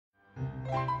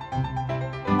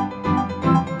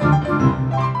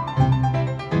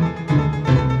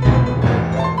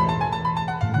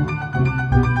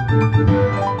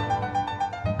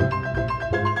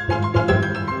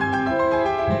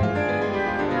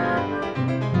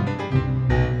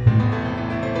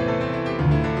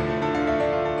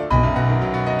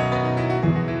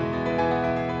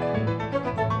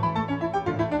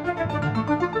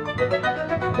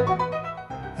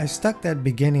I stuck that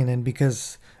beginning in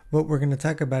because what we're going to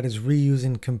talk about is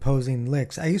reusing composing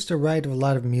licks. I used to write a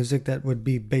lot of music that would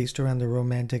be based around the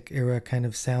Romantic era kind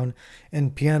of sound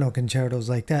and piano concertos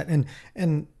like that.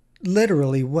 And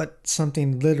literally what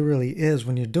something literally is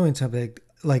when you're doing something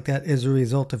like that is a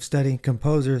result of studying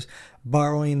composers,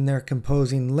 borrowing their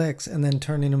composing licks, and then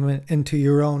turning them into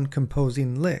your own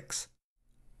composing licks.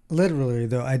 Literally,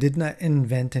 though, I did not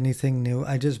invent anything new.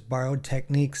 I just borrowed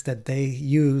techniques that they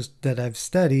used that I've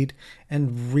studied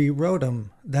and rewrote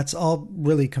them. That's all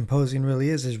really composing really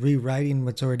is rewriting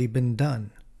what's already been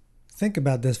done. Think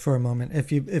about this for a moment.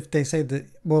 If they say that,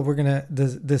 well,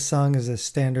 this song is a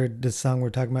standard, this song we're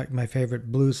talking about, my favorite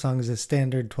blues song is a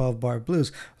standard 12-bar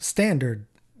blues. Standard,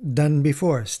 done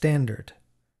before, standard.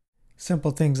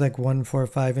 Simple things like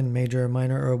 1-4-5 in major or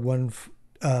minor, or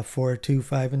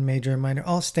 4-2-5 in major and minor,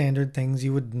 all standard things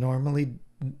you would normally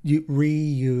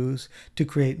reuse to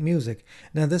create music.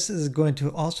 Now this is going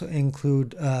to also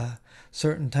include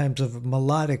certain types of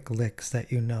melodic licks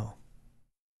that you know.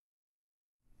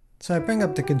 So I bring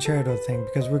up the concerto thing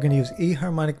because we're going to use E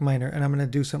harmonic minor, and I'm going to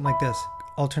do something like this.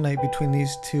 Alternate between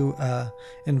these two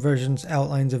inversions,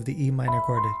 outlines of the E minor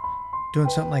chord. Doing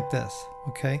something like this,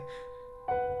 okay?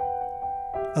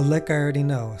 A lick I already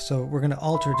know, so we're going to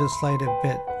alter just slight a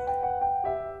bit.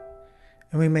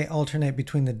 And we may alternate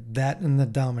between that and the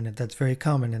dominant. That's very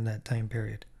common in that time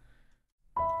period.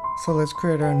 So let's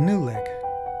create our new lick.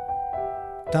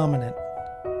 Dominant.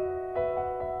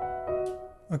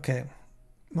 Okay,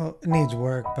 well, it needs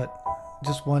work, but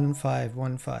just 1-5,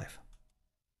 1-5.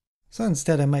 So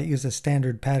instead I might use a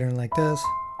standard pattern like this,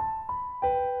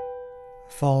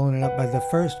 following it up by the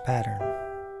first pattern.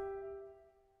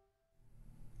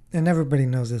 And everybody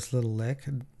knows this little lick.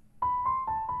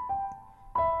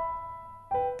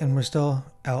 And we're still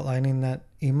outlining that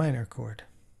E minor chord.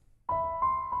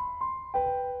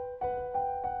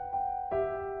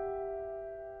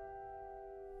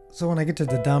 So when I get to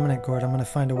the dominant chord, I'm going to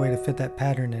find a way to fit that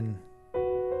pattern in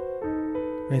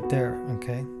right there,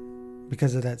 okay?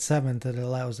 Because of that seventh, it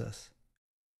allows us.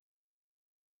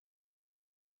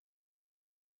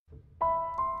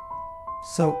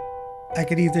 So I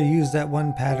could either use that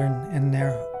one pattern in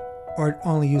there or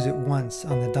only use it once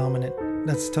on the dominant.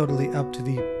 That's totally up to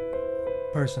the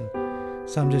person.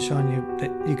 So I'm just showing you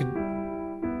that you could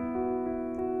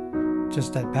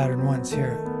just that pattern once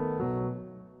here.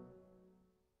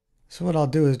 So what I'll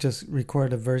do is just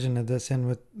record a version of this in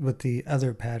with the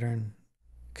other pattern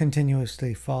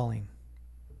continuously falling.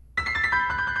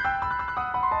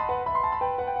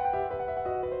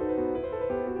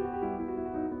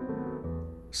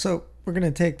 So we're going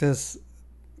to take this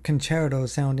concerto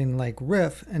sounding like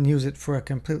riff and use it for a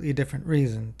completely different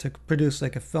reason, to produce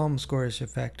like a film score-ish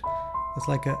effect with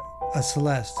like a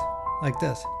celeste like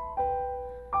this,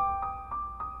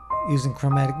 using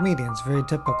chromatic medians, very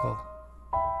typical.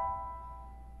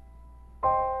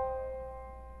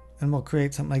 And we'll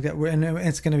create something like that, and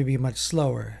it's going to be much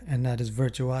slower and not as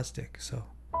virtuosic. So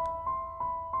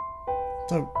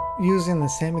using the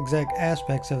same exact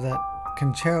aspects of that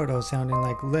concerto sounding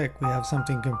like lick, we have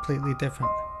something completely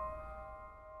different.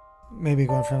 Maybe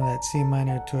going from that C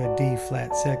minor to a D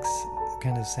flat 6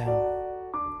 kind of sound.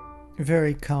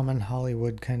 Very common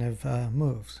Hollywood kind of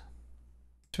moves.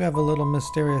 So we have a little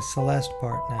mysterious celeste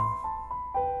part now.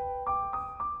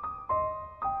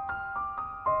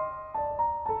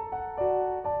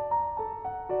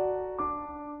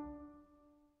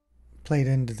 Played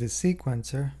into the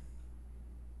sequencer.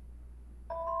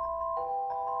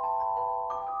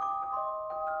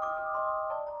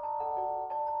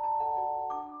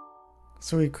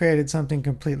 So we created something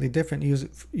completely different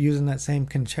using that same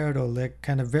concerto lick,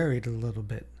 kind of varied a little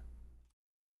bit.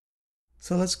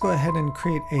 So let's go ahead and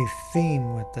create a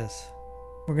theme with this.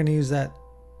 We're going to use that.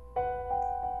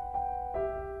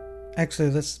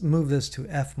 Actually, let's move this to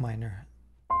F minor.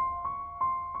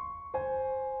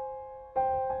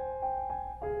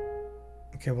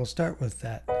 Okay, we'll start with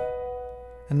that.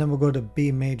 And then we'll go to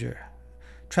B major.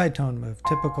 Tritone move,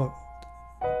 typical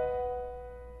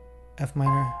F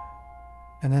minor,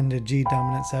 and then to G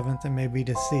dominant 7th, and maybe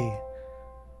to C.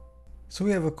 So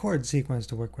we have a chord sequence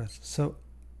to work with. So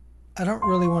I don't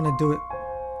really want to do it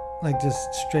like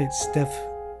just straight stiff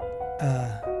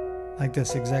like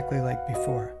this, exactly like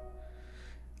before.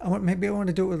 Maybe I want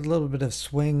to do it with a little bit of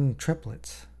swing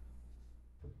triplets.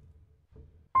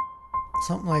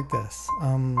 Something like this.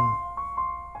 A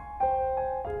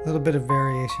little bit of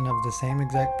variation of the same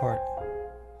exact part.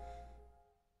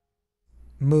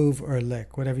 Move or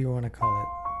lick, whatever you want to call it.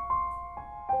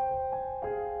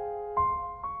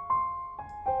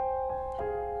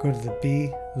 Go to the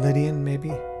B, Lydian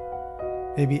maybe.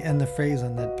 Maybe end the phrase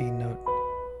on that B note.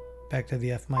 Back to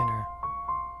the F minor.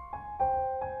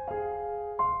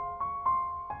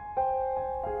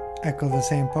 Echo the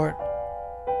same part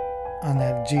on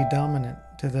that G dominant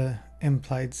to the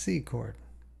implied C chord.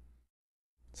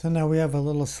 So now we have a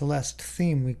little Celeste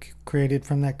theme we created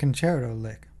from that concerto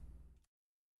lick.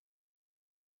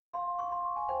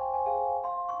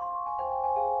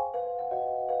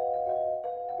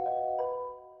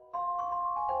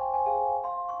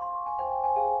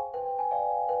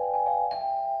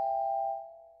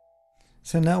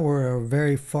 So now we're a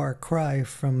very far cry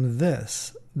from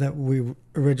this that we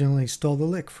originally stole the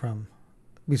lick from.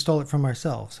 We stole it from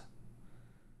ourselves.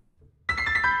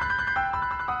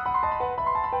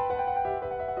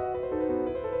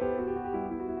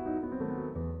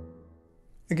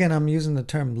 Again, I'm using the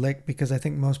term lick because I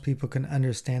think most people can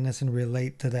understand this and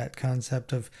relate to that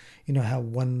concept of, how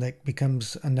one lick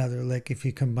becomes another lick if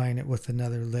you combine it with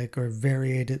another lick or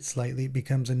variate it slightly, it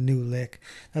becomes a new lick.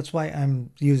 That's why I'm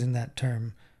using that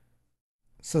term.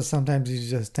 So sometimes you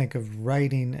just think of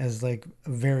writing as like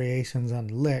variations on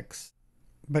licks,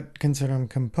 but consider them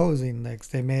composing licks.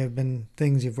 They may have been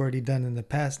things you've already done in the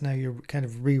past. Now you're kind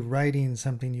of rewriting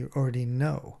something you already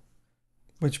know.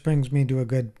 Which brings me to a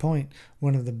good point.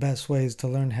 One of the best ways to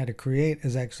learn how to create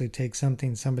is actually take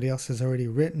something somebody else has already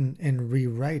written and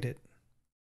rewrite it.